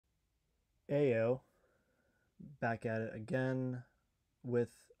Ayo, back at it again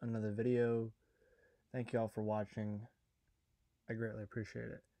with another video. Thank you all for watching. I greatly appreciate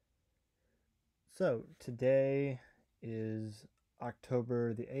it. So today is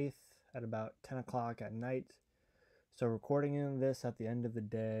October the 8th at about 10 o'clock at night. So recording this at the end of the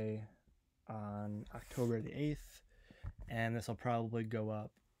day on October the 8th, and this will probably go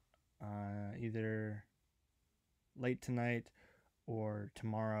up either late tonight or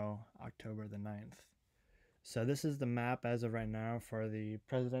tomorrow, October the 9th. So this is the map as of right now for the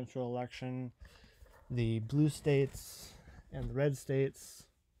presidential election. The blue states and the red states.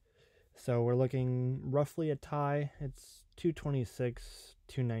 So we're looking roughly a tie. It's 226,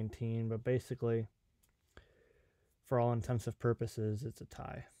 219, but basically, for all intensive purposes, it's a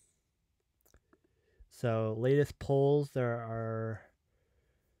tie. So latest polls, there are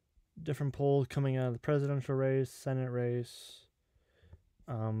different polls coming out of the presidential race, Senate race,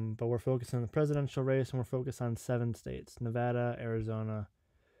 but we're focused on the presidential race, and we're focused on 7 states: Nevada, Arizona,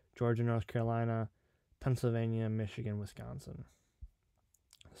 Georgia, North Carolina, Pennsylvania, Michigan, Wisconsin.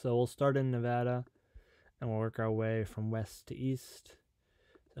 So we'll start in Nevada, and we'll work our way from west to east.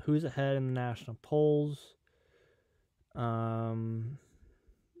 So who's ahead in the national polls? Harris,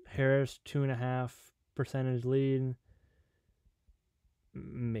 2.5% lead.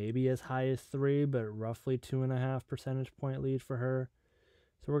 Maybe as high as 3, but roughly 2.5 percentage point lead for her.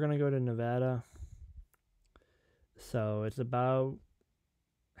 So we're going to go to Nevada. So it's about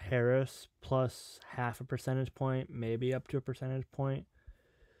Harris plus 0.5 percentage point, maybe up to a percentage point.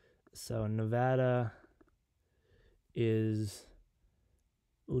 So Nevada is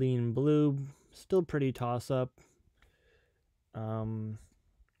lean blue, still pretty toss-up,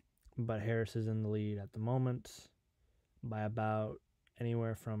 but Harris is in the lead at the moment by about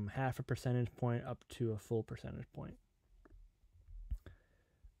anywhere from 0.5 percentage point up to a full percentage point.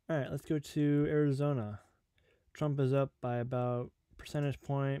 All right, let's go to Arizona. Trump is up by about a percentage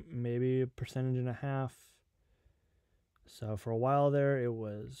point, maybe 1.5%. So for a while there, it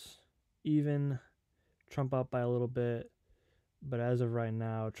was even. Trump up by a little bit, but as of right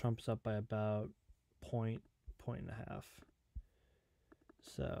now, Trump's up by about point and a half.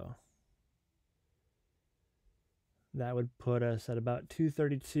 So that would put us at about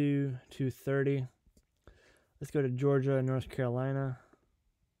 232, 230. Let's go to Georgia and North Carolina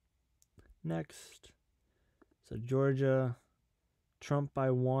next. So Georgia, Trump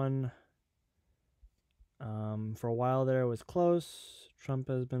by 1. For a while there, it was close. Trump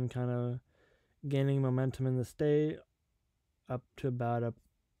has been kind of gaining momentum in the state, up to about a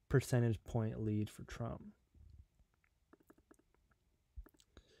percentage point lead for Trump.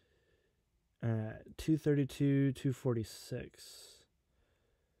 232, 246.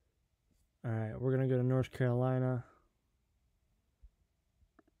 All right, we're going to go to North Carolina.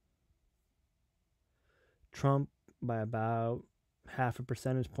 Trump by about 0.5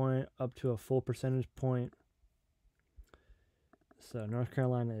 percentage point up to a full percentage point. So North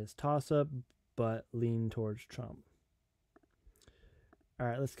Carolina is toss-up, but lean towards Trump. All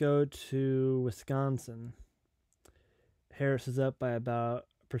right, let's go to Wisconsin. Harris is up by about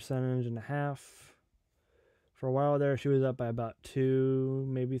 1.5%. For a while there, she was up by about 2,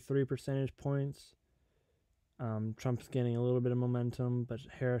 maybe 3 percentage points. Trump's gaining a little bit of momentum, but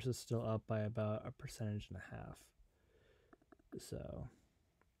Harris is still up by about 1.5%. So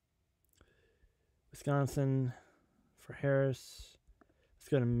Wisconsin for Harris. Let's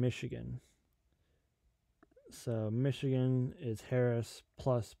go to Michigan. So Michigan is Harris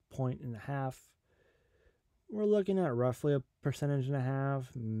plus 1.5. We're looking at roughly 1.5%,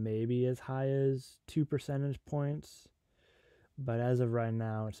 maybe as high as 2 percentage points. But as of right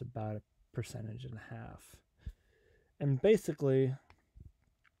now, it's about 1.5%. And basically,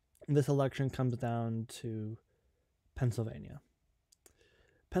 this election comes down to Pennsylvania.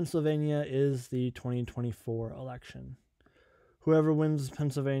 Pennsylvania is the 2024 election. Whoever wins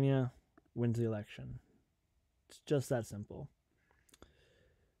Pennsylvania wins the election. It's just that simple.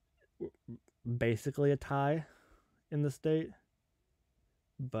 Basically a tie in the state,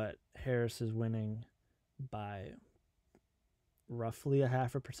 but Harris is winning by roughly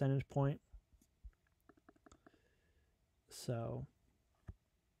 0.5 percentage point. So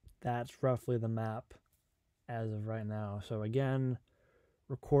that's roughly the map as of right now. So again,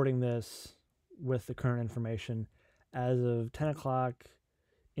 recording this with the current information as of 10 o'clock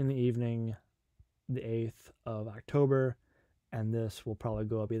in the evening, the 8th of October, and this will probably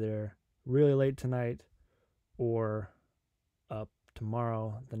go up either really late tonight or up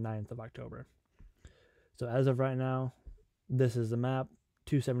tomorrow, the 9th of October. So as of right now, this is the map.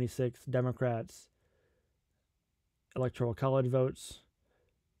 276 Democrats, Electoral College votes,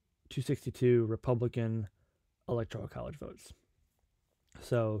 262 Republican electoral college votes.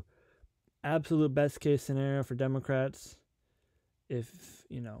 So, absolute best case scenario for Democrats, if,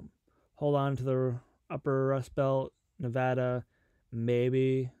 hold on to the upper Rust Belt, Nevada,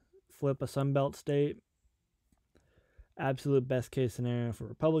 maybe flip a Sun Belt state. Absolute best case scenario for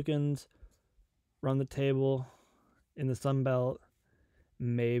Republicans, run the table in the Sun Belt,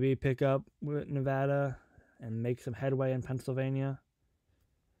 maybe pick up with Nevada and make some headway in Pennsylvania.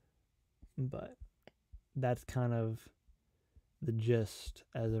 But that's kind of the gist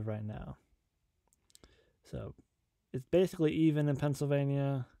as of right now. So it's basically even in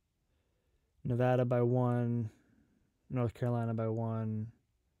Pennsylvania, Nevada by 1, North Carolina by 1.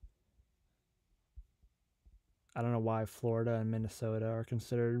 I don't know why Florida and Minnesota are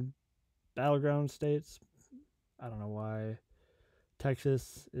considered battleground states. I don't know why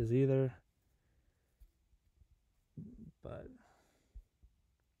Texas is either. But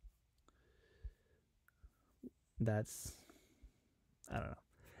I don't know.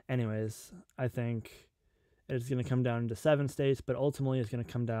 Anyways, I think it's going to come down to 7 states, but ultimately it's going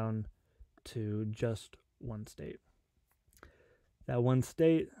to come down to just one state. That one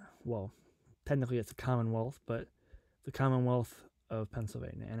state, well, technically it's a Commonwealth, but the Commonwealth of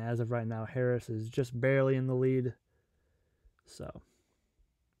Pennsylvania. And as of right now, Harris is just barely in the lead. So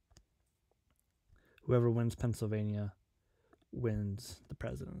whoever wins Pennsylvania wins the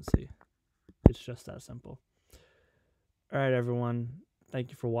presidency. It's just that simple. All right, everyone.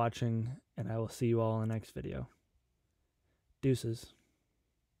 Thank you for watching, and I will see you all in the next video. Deuces.